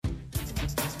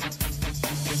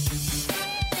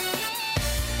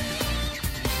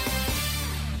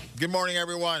Good morning,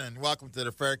 everyone, and welcome to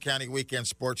the Fair County Weekend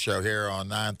Sports Show here on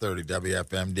 930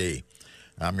 WFMD.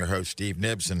 I'm your host, Steve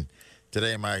Nibbs, and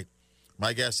today my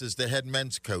guest is the head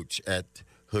men's coach at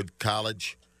Hood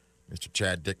College, Mr.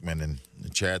 Chad Dickman. And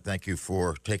Chad, thank you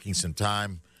for taking some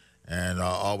time, and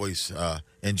always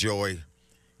enjoy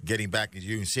getting back to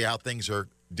you and see how things are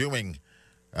doing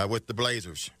with the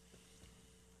Blazers.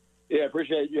 Yeah, I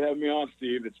appreciate you having me on,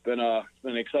 Steve. It's been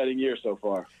an exciting year so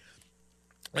far.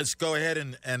 Let's go ahead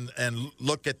and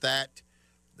look at that,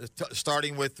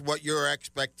 starting with what your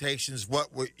expectations, what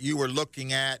you were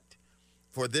looking at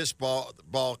for this ball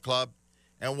club,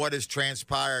 and what has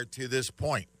transpired to this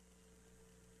point.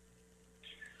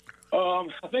 I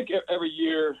think every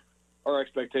year our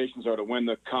expectations are to win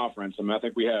the conference. I mean, I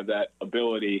think we have that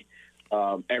ability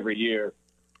every year.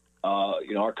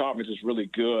 Our conference is really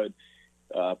good,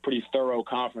 pretty thorough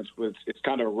conference. It's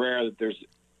kind of rare that there's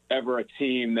ever a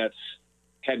team that's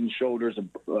head and shoulders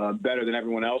better than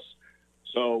everyone else.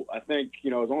 So I think,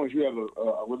 as long as you have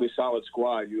a really solid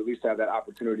squad, you at least have that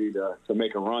opportunity to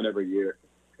make a run every year.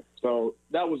 So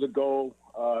that was a goal,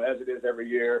 as it is every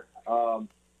year.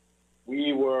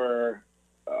 We were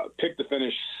picked to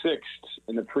finish sixth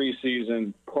in the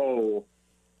preseason poll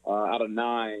out of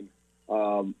 9,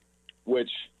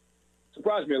 which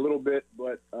surprised me a little bit,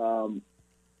 but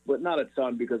not a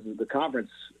ton, because the conference,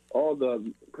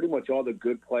 pretty much all the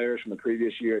good players from the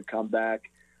previous year had come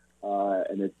back,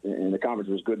 and the conference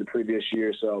was good the previous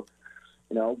year. So,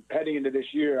 heading into this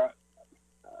year,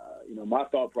 my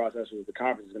thought process was the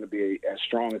conference is going to be as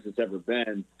strong as it's ever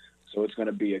been. So it's going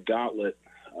to be a gauntlet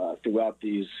throughout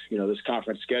this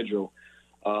conference schedule.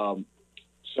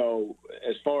 So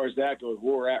as far as that goes,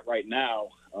 where we're at right now,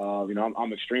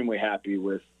 I'm extremely happy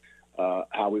with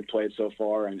how we've played so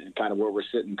far and kind of where we're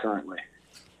sitting currently.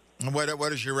 And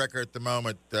what is your record at the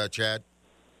moment, Chad?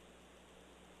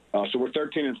 So we're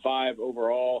 13-5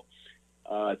 overall,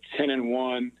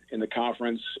 10-1 in the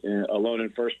conference, alone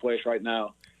in first place right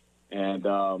now. And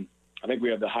I think we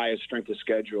have the highest strength of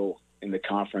schedule in the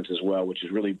conference as well, which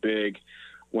is really big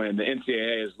when the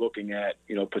NCAA is looking at,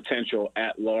 potential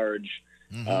at-large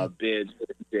bids for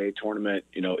the NCAA tournament,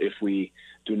 if we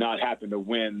do not happen to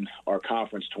win our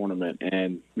conference tournament.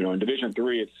 And, in Division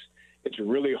III, it's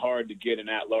really hard to get an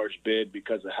at-large bid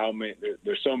because of how many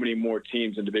there's so many more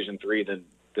teams in Division III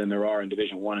than there are in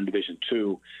Division I and Division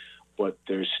II, but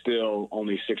there's still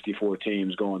only 64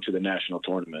 teams going to the national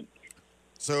tournament.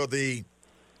 So the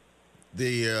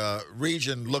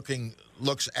region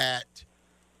looks at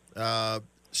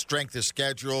strength of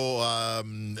schedule,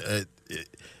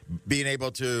 being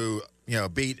able to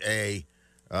beat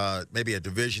maybe a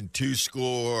Division II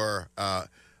school or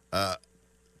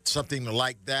something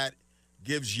like that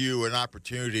gives you an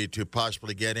opportunity to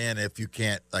possibly get in if you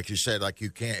can't, like you said, if you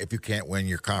can't win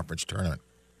your conference tournament.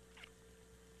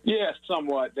 Yeah,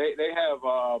 somewhat. They have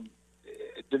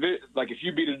like if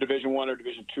you beat a Division I or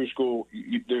Division II school,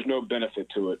 there's no benefit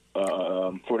to it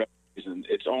for that reason.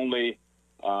 It's only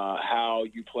how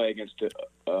you play against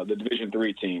the Division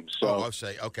III teams. So, I'll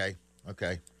say okay.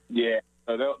 Yeah,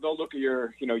 they'll look at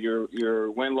your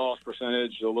win-loss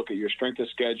percentage. They'll look at your strength of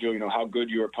schedule. How good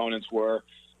your opponents were.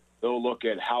 They'll look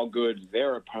at how good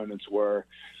their opponents were.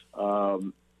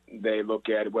 They look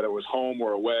at whether it was home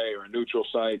or away or a neutral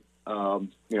site.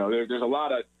 There's a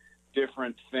lot of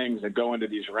different things that go into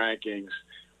these rankings.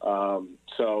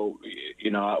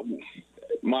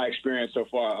 My experience so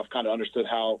far, I've kind of understood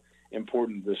how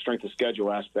important the strength of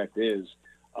schedule aspect is.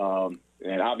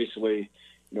 And obviously,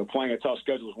 playing a tough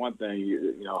schedule is one thing.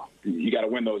 You got to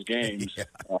win those games. Yeah.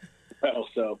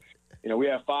 We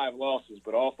have 5 losses,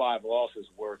 but all 5 losses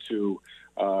were to,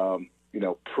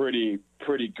 pretty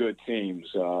good teams,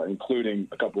 including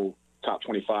a couple top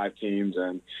 25 teams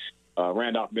and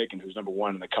Randolph-Macon, who's number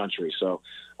 1 in the country. So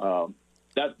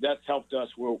that's helped us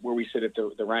where we sit at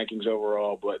the rankings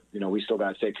overall. But we still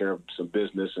got to take care of some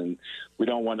business, and we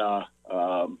don't want to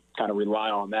kind of rely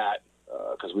on that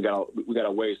because we got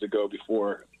a ways to go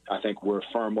before I think we're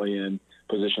firmly in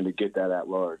position to get that at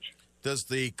large. Does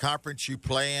the conference you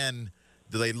play in,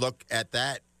 do they look at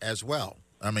that as well?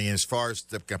 I mean, as far as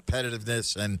the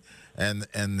competitiveness and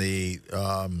the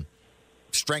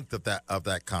strength of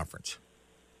that conference.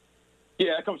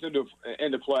 Yeah, that comes into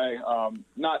play.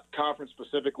 Not conference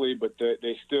specifically, but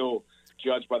they still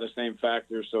judge by the same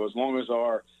factors. So as long as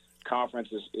our conference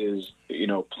is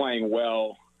playing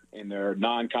well in their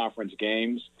non-conference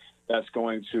games, that's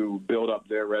going to build up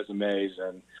their resumes.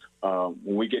 And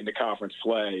when we get into conference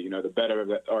play, the better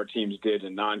that our teams did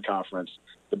in non-conference,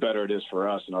 the better it is for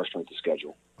us and our strength of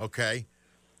schedule. Okay.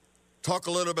 Talk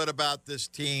a little bit about this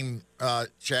team,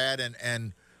 Chad,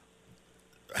 and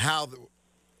how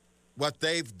what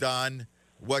they've done,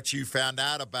 what you found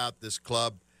out about this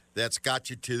club that's got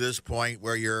you to this point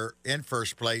where you're in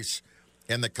first place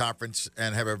in the conference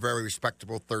and have a very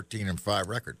respectable 13-5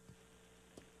 record?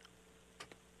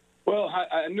 Well,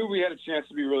 I knew we had a chance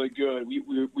to be really good.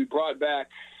 We brought back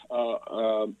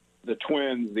the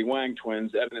twins, the Wang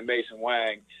twins, Evan and Mason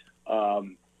Wang.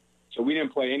 So we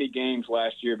didn't play any games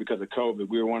last year because of COVID.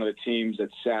 We were one of the teams that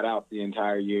sat out the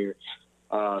entire year.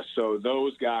 So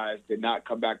those guys did not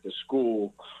come back to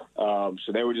school.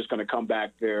 So they were just going to come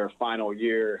back their final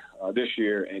year this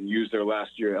year and use their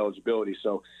last year eligibility.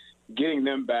 So getting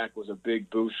them back was a big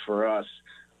boost for us.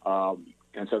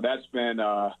 And so that's been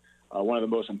one of the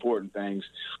most important things.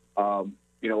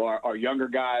 Our younger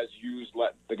guys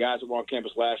the guys that were on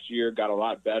campus last year got a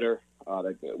lot better.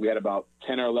 We had about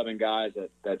 10 or 11 guys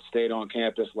that stayed on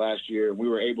campus last year, and we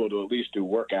were able to at least do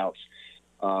workouts.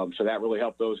 So that really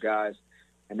helped those guys.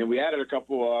 And then we added a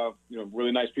couple of,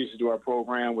 really nice pieces to our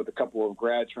program with a couple of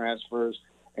grad transfers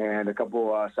and a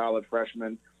couple of solid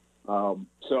freshmen. I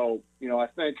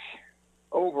think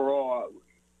overall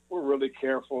we're really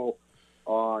careful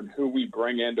on who we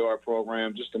bring into our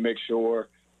program just to make sure,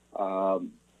 the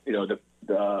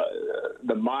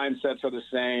mindsets are the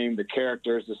same, the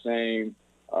character is the same.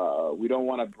 We don't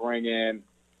want to bring in,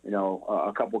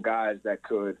 a couple guys that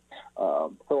could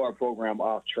throw our program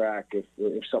off track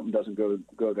if something doesn't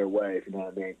go their way, if you know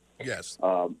what I mean. Yes.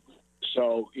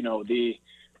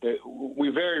 We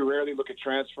very rarely look at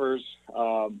transfers.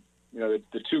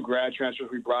 The two grad transfers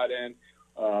we brought in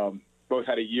both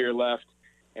had a year left,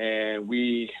 and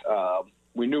we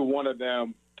knew one of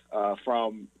them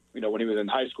from when he was in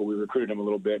high school. We recruited him a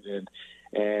little bit,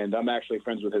 and I'm actually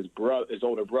friends with his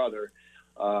older brother.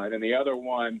 And then the other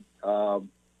one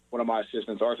of my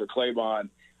assistants, Arthur Claybon,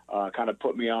 kind of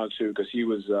put me on to because he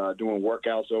was doing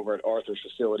workouts over at Arthur's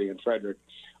facility in Frederick.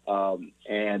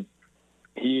 And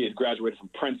he had graduated from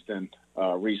Princeton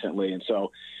recently. And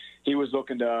so he was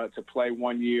looking to play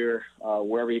 1 year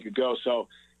wherever he could go. So,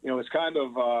 it's kind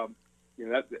of,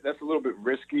 that's a little bit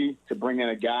risky to bring in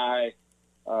a guy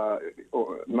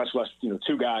or much less,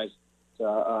 two guys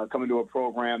to come into a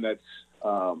program that's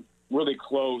really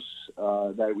close,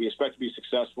 that we expect to be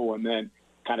successful, and then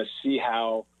kind of see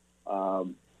how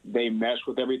they mesh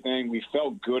with everything. We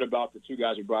felt good about the two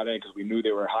guys we brought in because we knew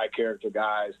they were high character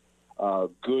guys,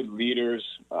 good leaders,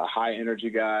 high energy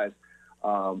guys.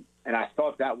 And I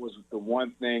thought that was the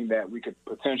one thing that we could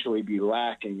potentially be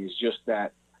lacking is just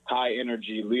that high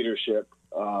energy leadership.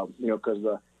 Because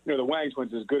the Wang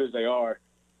twins, as good as they are,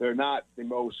 they're not the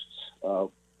most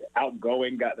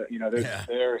outgoing guys.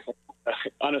 They're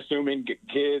unassuming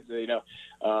kids.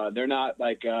 They're not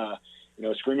like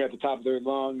screaming at the top of their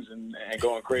lungs and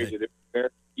going crazy. They're very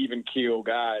even keel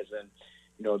guys. And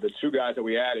the two guys that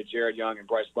we added, Jared Young and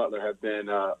Bryce Butler, have been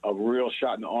a real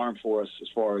shot in the arm for us as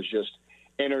far as just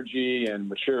energy and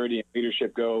maturity and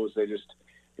leadership goes. They just,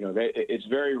 it's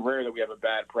very rare that we have a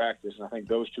bad practice, and I think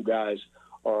those two guys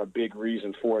are a big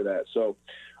reason for that. So,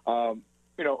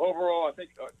 overall, I think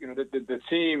the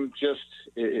team just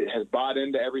has bought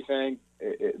into everything.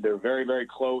 They're very, very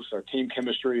close. Our team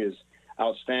chemistry is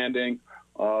outstanding.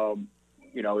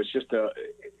 It's just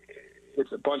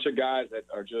it's a bunch of guys that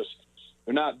are just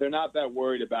they're not that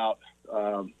worried about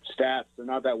stats. They're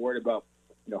not that worried about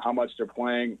how much they're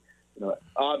playing.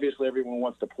 Obviously everyone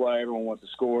wants to play, everyone wants to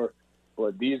score,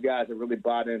 but these guys have really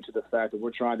bought into the fact that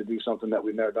we're trying to do something that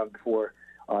we've never done before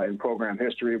in program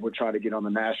history. We're trying to get on the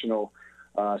national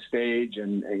stage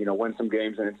and win some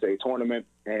games in NCAA tournament,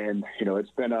 and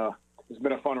it's been a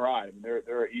fun ride. I mean,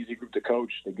 they're an easy group to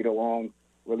coach. They get along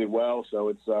really well, so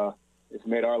it's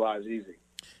made our lives easy.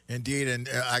 Indeed, and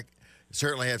I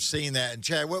certainly have seen that. And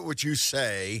Chad, what would you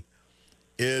say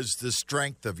is the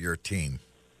strength of your team?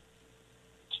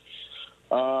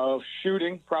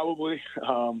 Shooting, probably.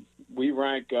 We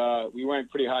rank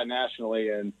pretty high nationally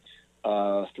in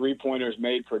 3-pointers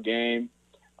made per game,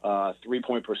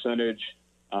 3-point percentage.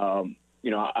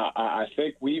 I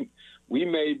think we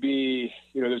may be.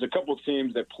 There's a couple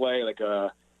teams that play like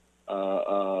a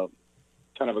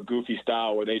kind of a goofy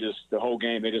style where the whole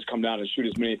game they just come down and shoot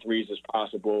as many threes as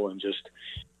possible and just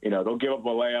they'll give up a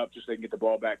layup just so they can get the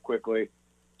ball back quickly.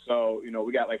 So,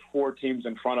 we got like 4 teams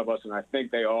in front of us, and I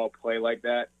think they all play like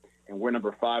that, and we're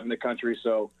number 5 in the country.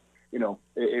 So,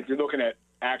 if you're looking at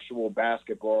actual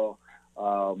basketball,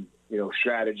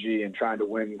 strategy and trying to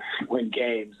win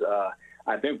games,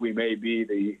 I think we may be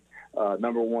the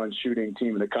number 1 shooting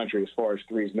team in the country as far as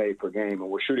threes made per game,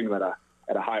 and we're shooting them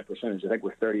at a high percentage. I think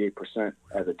we're 38%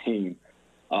 as a team.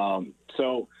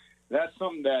 So that's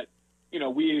something that,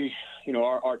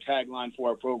 our tagline for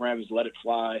our program is let it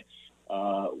fly.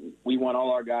 We want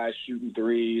all our guys shooting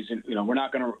threes, and we're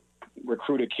not going to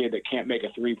recruit a kid that can't make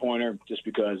a three-pointer just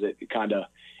because it kind of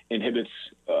inhibits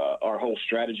our whole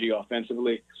strategy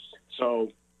offensively.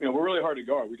 So we're really hard to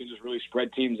guard. We can just really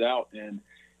spread teams out, and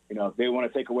if they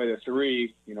want to take away the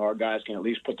three, our guys can at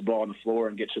least put the ball on the floor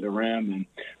and get to the rim,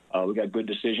 and we got good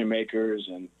decision makers,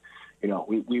 and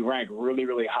we rank really,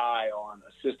 really high on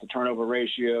assist-to-turnover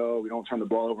ratio. We don't turn the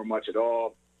ball over much at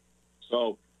all.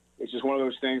 So it's just one of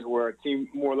those things where a team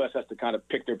more or less has to kind of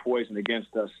pick their poison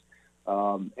against us.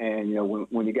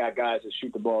 When you got guys that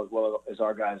shoot the ball as well as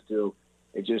our guys do,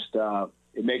 it just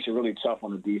it makes it really tough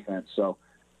on the defense. So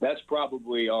that's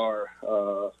probably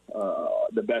the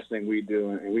best thing we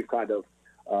do, and we've kind of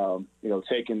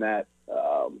taken that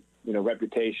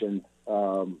reputation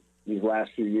these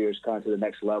last few years kind of to the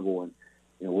next level, and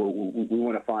we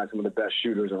want to find some of the best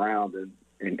shooters around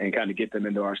and kind of get them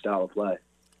into our style of play.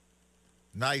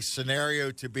 Nice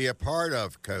scenario to be a part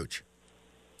of, Coach.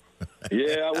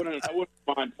 Yeah, I wouldn't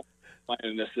mind playing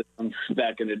in this system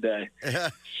back in the day.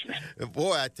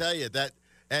 Boy, I tell you that,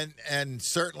 and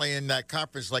certainly in that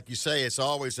conference, like you say, it's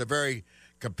always a very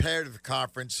competitive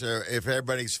conference. If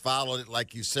everybody's followed it,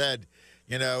 like you said,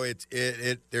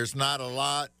 there's not a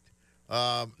lot.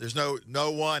 There's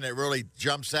no one that really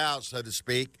jumps out, so to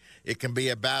speak. It can be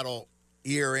a battle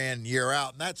year in, year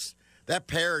out, and that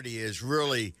parity is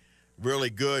really, really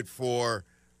good for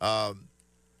the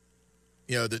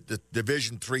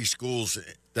Division III schools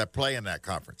that play in that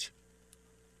conference.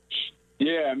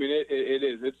 Yeah, I mean it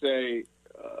is. It's a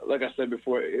like I said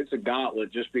before, it's a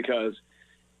gauntlet just because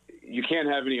you can't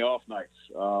have any off nights.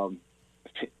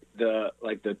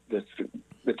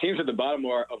 The teams at the bottom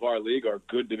of our league are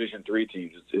good Division III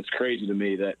teams. It's crazy to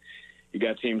me that you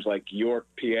got teams like York,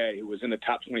 PA, who was in the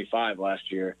top 25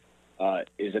 last year,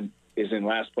 is in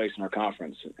last place in our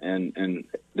conference, and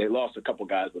they lost a couple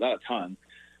guys, but not a ton.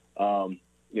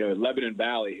 Lebanon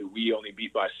Valley, who we only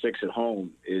beat by 6 at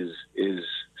home, is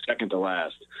second to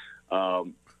last.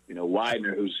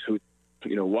 Widener,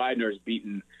 Widener's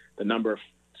beaten the number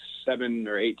 7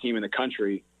 or 8 team in the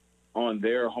country on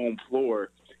their home floor,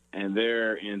 and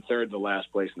they're in third to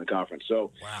last place in the conference.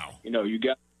 So, wow. You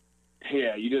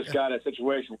just got a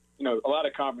situation. A lot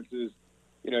of conferences,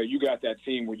 you got that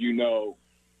team where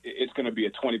it's going to be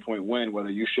a 20-point win whether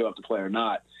you show up to play or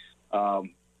not.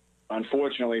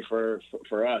 Unfortunately for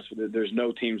us, there's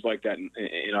no teams like that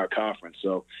in our conference.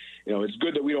 So, it's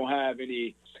good that we don't have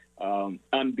any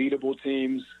unbeatable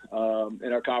teams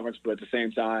in our conference, but at the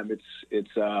same time,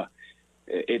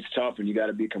 it's tough, and you got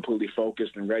to be completely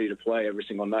focused and ready to play every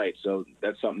single night. So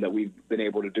that's something that we've been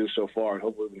able to do so far, and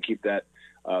hopefully we can keep that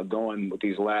going with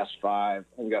these last 5.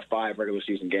 We got 5 regular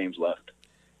season games left.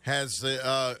 Have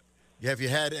you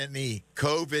had any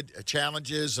COVID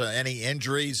challenges, any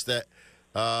injuries that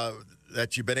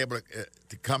you've been able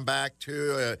to come back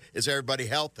to? Is everybody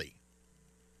healthy?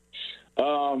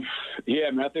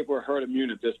 I think we're herd immune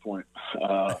at this point.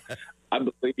 I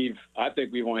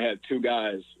think we've only had 2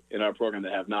 guys in our program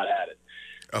that have not had it.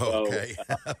 Oh, okay.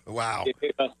 So, wow. It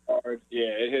hit us hard. Yeah,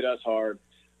 it hit us hard.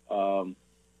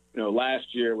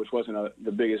 Last year, which wasn't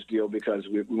the biggest deal because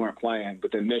we weren't playing,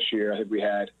 but then this year, I think we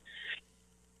had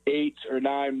 8 or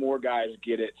 9 more guys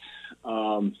get it.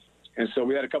 And so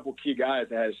we had a couple key guys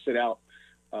that had to sit out,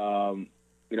 a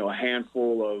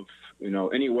handful of,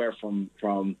 anywhere from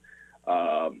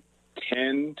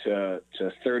 10 to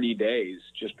 30 days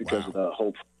just because of the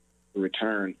hope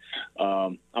return.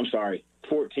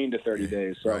 14 to 30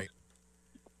 days. So right.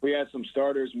 We had some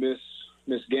starters miss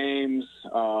games,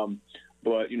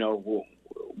 but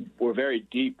we're very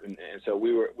deep, and so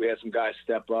we had some guys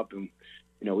step up, and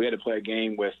we had to play a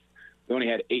game with. We only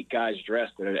had 8 guys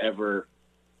dressed that had ever,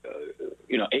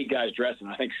 8 guys dressed, and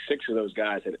I think 6 of those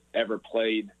guys had ever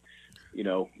played,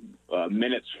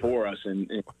 minutes for us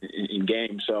in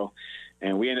games. So,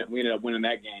 and we ended up winning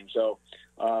that game. So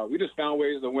we just found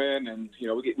ways to win, and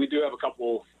we do have a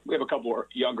couple. We have a couple of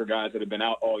younger guys that have been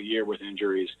out all year with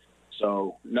injuries.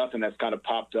 So nothing that's kind of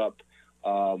popped up,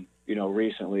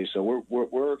 recently. So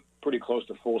we're pretty close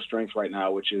to full strength right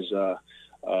now, which is a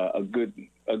good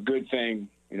thing.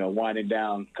 Winding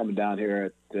down, coming down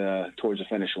here towards the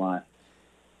finish line.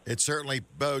 It certainly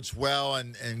bodes well,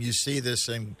 and you see this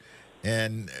in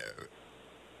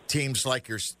teams like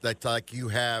you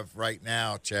have right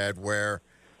now, Chad, where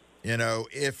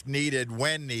if needed,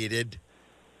 when needed,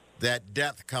 that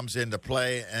depth comes into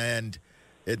play, and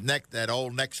that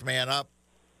old next man up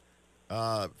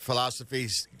philosophy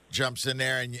jumps in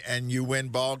there, and you win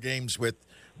ball games with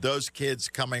those kids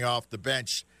coming off the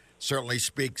bench. Certainly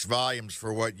speaks volumes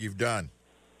for what you've done.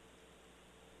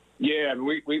 Yeah, I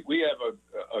mean, we have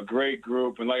a great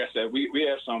group, and like I said, we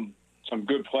have some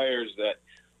good players that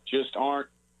just aren't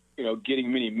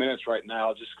getting many minutes right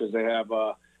now, just because they have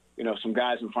some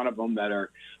guys in front of them that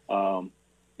are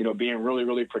being really,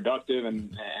 really productive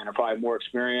and are probably more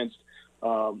experienced.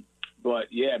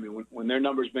 But yeah, I mean, when their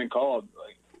number's been called,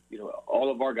 all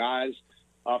of our guys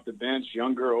off the bench,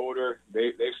 younger, older,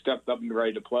 they've stepped up and been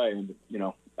ready to play, and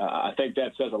I think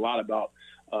that says a lot about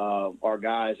our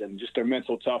guys and just their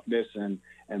mental toughness and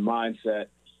mindset.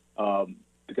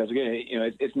 Because again,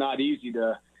 it's not easy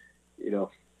to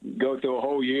go through a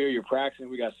whole year. You're practicing.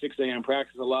 We got 6 a.m.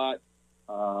 practice a lot,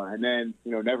 and then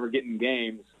never getting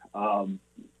games.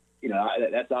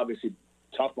 That's obviously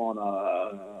tough on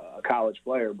a college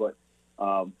player, but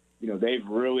they've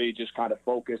really just kind of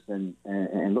focused and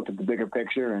looked at the bigger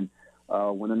picture. And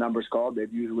when the number's called,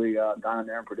 they've usually gone in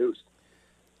there and produced.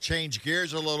 Change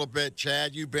gears a little bit,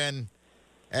 Chad. You've been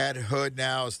at Hood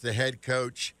now as the head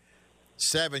coach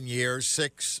 7 years,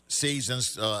 6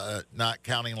 seasons, not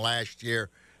counting last year.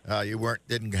 You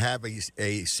didn't have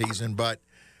a season, but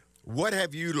what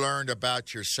have you learned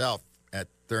about yourself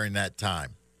during that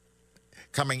time,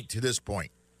 coming to this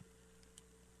point?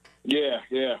 Yeah.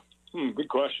 Good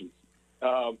question.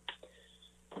 I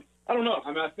don't know.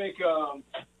 I mean, I think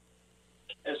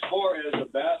as far as the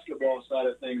basketball side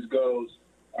of things goes,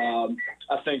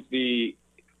 I think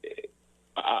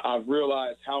I've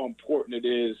realized how important it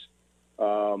is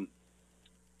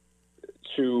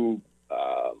to,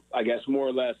 I guess, more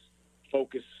or less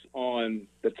focus on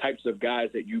the types of guys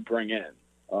that you bring in.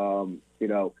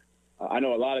 I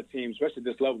know a lot of teams, especially at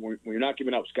this level, when you're not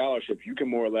giving up scholarships, you can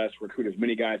more or less recruit as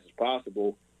many guys as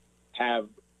possible, have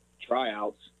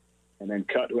tryouts, and then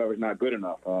cut whoever's not good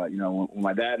enough. When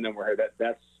my dad and them were here,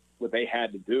 that's what they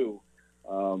had to do.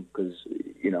 Because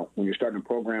when you're starting a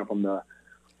program from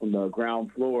the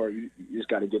ground floor, you just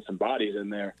got to get some bodies in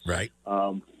there. Right.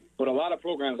 But a lot of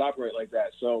programs operate like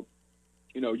that. So,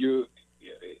 you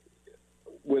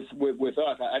with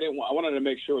us, I wanted to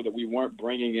make sure that we weren't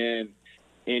bringing in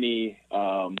any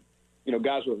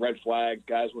guys with red flags,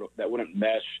 guys that wouldn't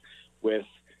mesh with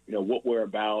what we're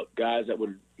about, guys that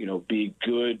would be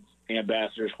good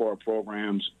ambassadors for our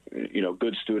programs,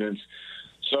 good students.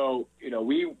 So,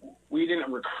 we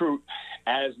didn't recruit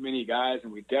as many guys,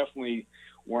 and we definitely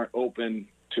weren't open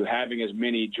to having as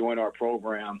many join our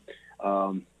program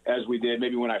as we did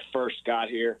maybe when I first got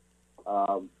here.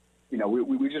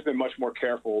 We've just been much more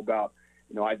careful about,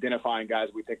 identifying guys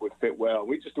we think would fit well.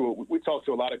 We talk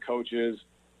to a lot of coaches,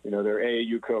 their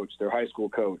AAU coach, their high school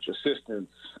coach,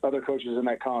 assistants, other coaches in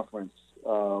that conference,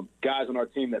 guys on our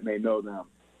team that may know them.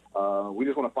 We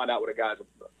just want to find out what a guy's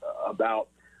about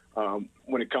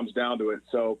when it comes down to it.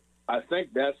 So I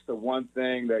think that's the one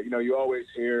thing that, you always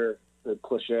hear the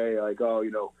cliche, like,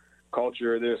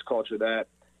 culture this, culture that.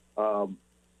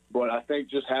 But I think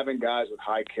just having guys with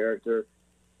high character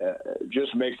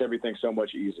just makes everything so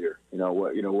much easier,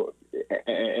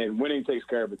 and winning takes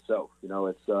care of itself.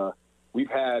 We've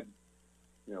had,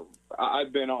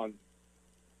 I've been on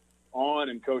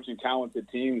and coaching talented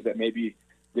teams that maybe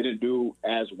didn't do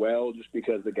as well just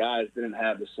because the guys didn't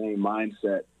have the same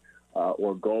mindset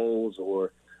or goals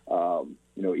or,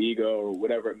 ego or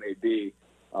whatever it may be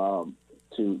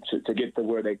to get to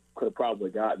where they could have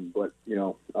probably gotten. But,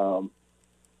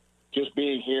 just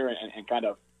being here and kind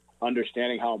of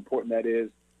understanding how important that is,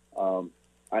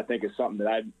 I think is something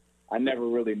that I never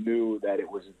really knew that it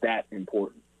was that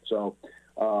important. So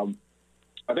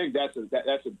I think that's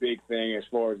a big thing as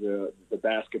far as the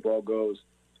basketball goes.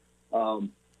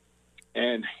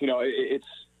 And, it's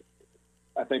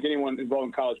I think anyone involved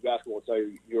in college basketball will tell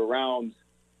you, you're around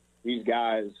these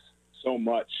guys so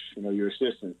much, your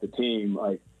assistants, the team,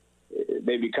 like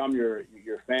they become your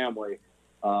family.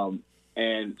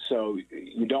 And so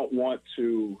you don't want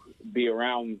to be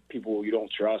around people you don't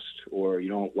trust or you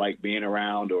don't like being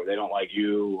around or they don't like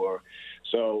you. Or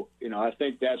so, I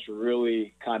think that's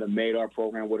really kind of made our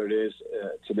program what it is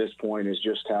to this point, is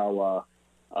just how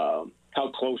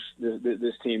close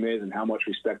this team is and how much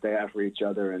respect they have for each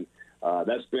other. And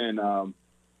that's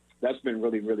been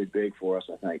really, really big for us,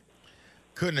 I think.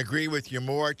 Couldn't agree with you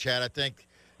more, Chad. I think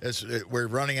we're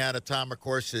running out of time, of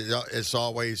course, it's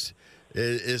always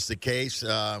is the case.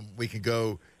 We can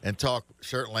go and talk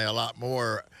certainly a lot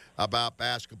more about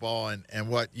basketball and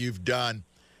what you've done.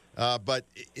 But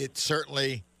it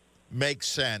certainly makes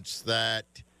sense that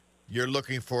you're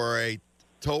looking for a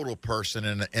total person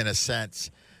in a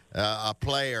sense, a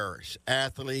player,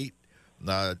 athlete,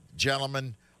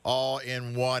 gentleman, all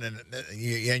in one.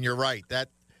 And you're right,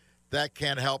 that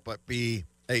can't help but be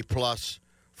a plus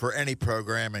for any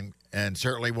program, and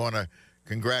certainly want to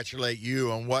congratulate you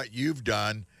on what you've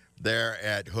done there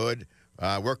at Hood.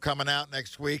 We're coming out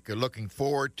next week. Looking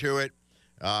forward to it.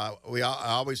 I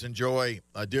always enjoy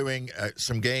doing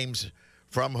some games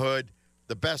from Hood.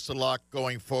 The best of luck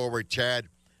going forward, Chad,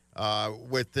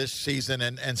 with this season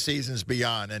and seasons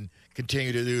beyond, and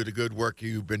continue to do the good work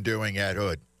you've been doing at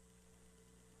Hood.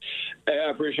 Hey,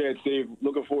 I appreciate it, Steve.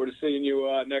 Looking forward to seeing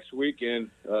you next week, and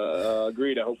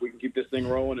agreed. I hope we can keep this thing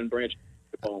rolling and branch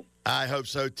home. I hope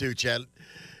so, too, Chad.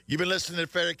 You've been listening to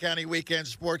the Frederick County Weekend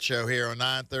Sports Show here on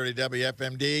 930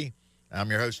 WFMD. I'm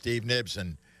your host, Steve Nibbs,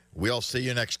 and we'll see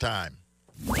you next time.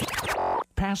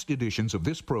 Past editions of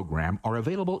this program are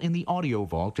available in the audio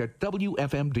vault at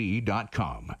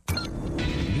WFMD.com.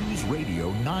 News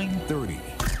Radio 930.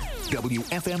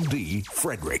 WFMD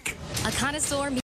Frederick. A connoisseur